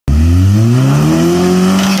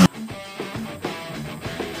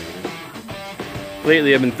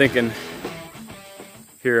Lately I've been thinking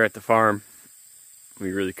here at the farm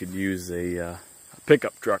we really could use a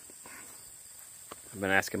pickup truck. I've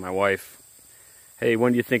been asking my wife, hey,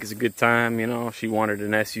 when do you think is a good time? You know, she wanted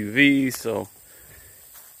an SUV, so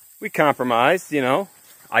we compromised, you know.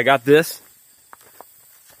 I got this,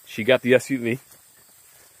 she got the SUV,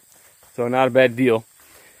 so not a bad deal.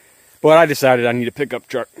 But I decided I need a pickup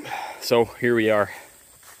truck, so here we are.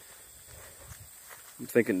 I'm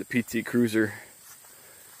thinking the PT Cruiser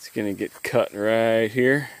is gonna get cut right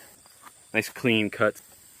here. Nice clean cut.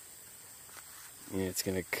 Yeah, it's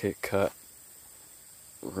gonna get cut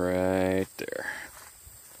right there.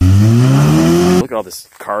 Look at all this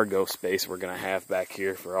cargo space we're gonna have back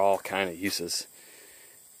here for all kind of uses.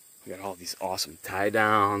 We got all these awesome tie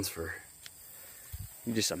downs for,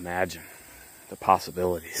 you just imagine the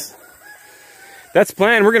possibilities. That's the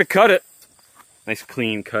plan. We're gonna cut it. Nice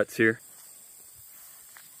clean cuts here.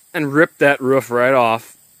 And rip that roof right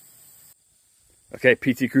off. Okay,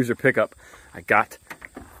 PT Cruiser pickup. I got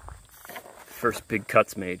the first big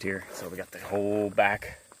cuts made here. So we got the whole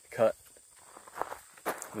back cut.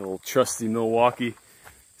 The old trusty Milwaukee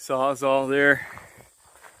Sawzall there.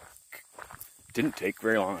 Didn't take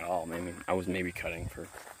very long at all. I was maybe cutting for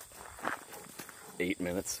 8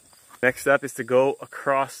 minutes. Next step is to go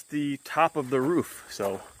across the top of the roof.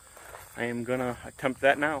 So I am gonna attempt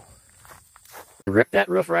that now. Rip that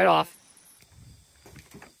roof right off.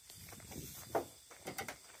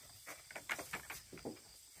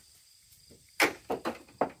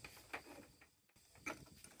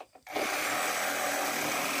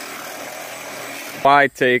 Why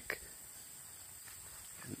take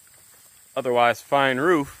an otherwise fine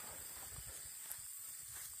roof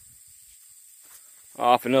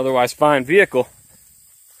off an otherwise fine vehicle?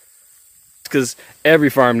 Because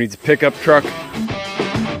every farm needs a pickup truck.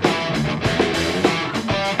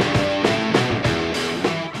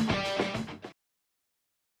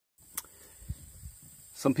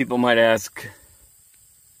 Some people might ask,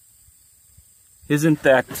 isn't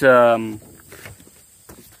that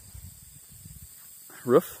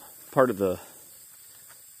roof part of the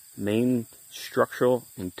main structural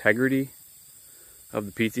integrity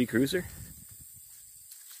of the PT Cruiser?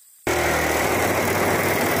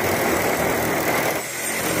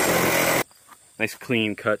 Nice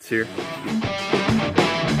clean cuts here.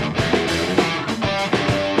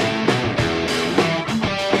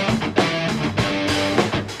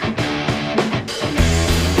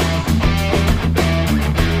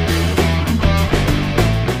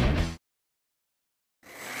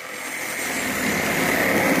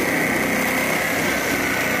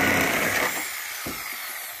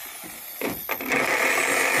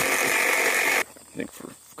 I think for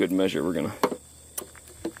good measure we're gonna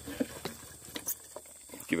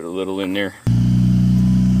give it a little in there.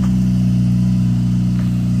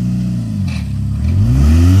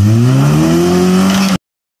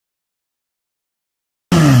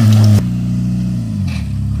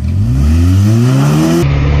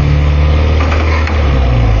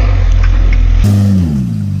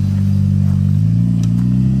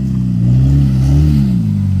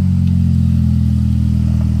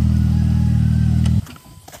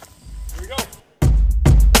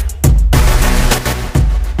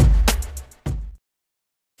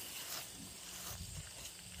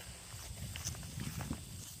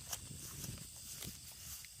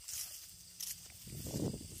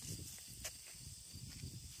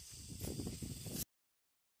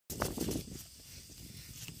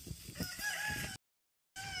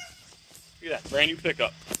 Look at that, brand new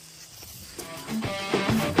pickup.